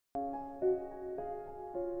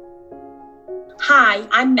Hi,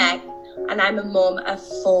 I'm Meg and I'm a mum of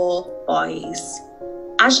 4 boys.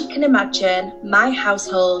 As you can imagine, my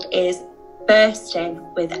household is bursting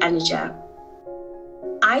with energy.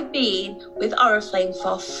 I've been with Oriflame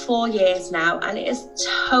for 4 years now and it has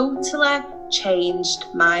totally changed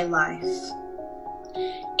my life.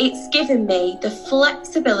 It's given me the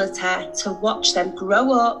flexibility to watch them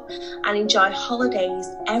grow up and enjoy holidays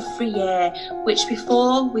every year, which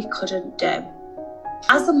before we couldn't do.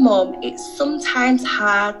 As a mum, it's sometimes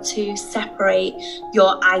hard to separate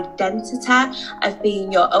your identity of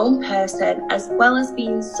being your own person as well as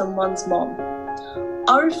being someone's mum.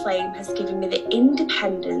 Oriflame has given me the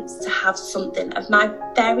independence to have something of my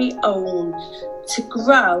very own, to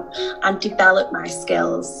grow and develop my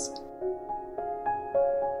skills.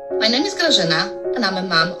 My name is Grażyna and I'm a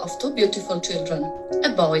mum of 2 beautiful children, a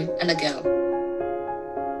boy and a girl.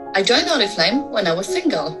 I joined Oriflame when I was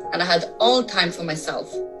single and I had all time for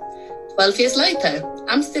myself. 12 years later,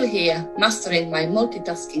 I'm still here mastering my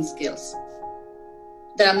multitasking skills.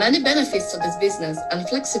 There are many benefits to this business and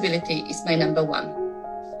flexibility is my number one.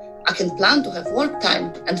 I can plan to have work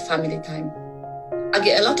time and family time. I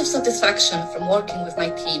get a lot of satisfaction from working with my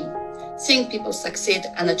team, seeing people succeed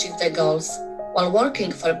and achieve their goals while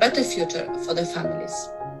working for a better future for their families.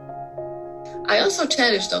 I also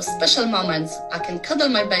cherish those special moments I can cuddle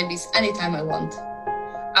my babies anytime I want.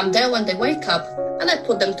 I'm there when they wake up and I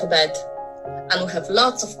put them to bed, and we have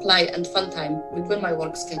lots of play and fun time within my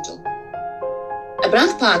work schedule. A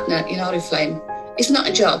brand partner in Oriflame is not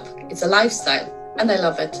a job, it's a lifestyle, and I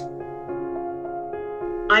love it.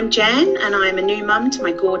 I'm Jen and I'm a new mum to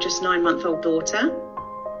my gorgeous 9-month-old daughter.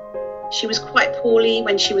 She was quite poorly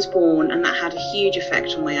when she was born and that had a huge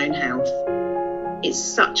effect on my own health. It's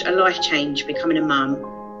such a life change becoming a mum,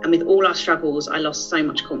 and with all our struggles I lost so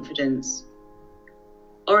much confidence.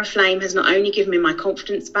 Oriflame has not only given me my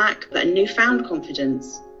confidence back but a newfound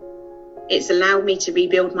confidence. It's allowed me to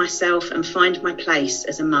rebuild myself and find my place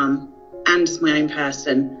as a mum and as my own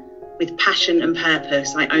person, with passion and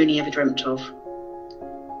purpose I only ever dreamt of.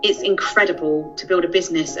 It's incredible to build a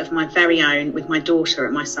business of my very own with my daughter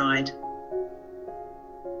at my side.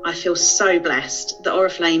 I feel so blessed that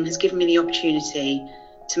Oriflame has given me the opportunity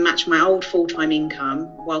to match my old full-time income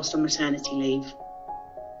whilst on maternity leave.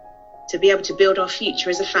 To be able to build our future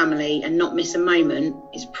as a family and not miss a moment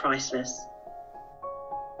is priceless.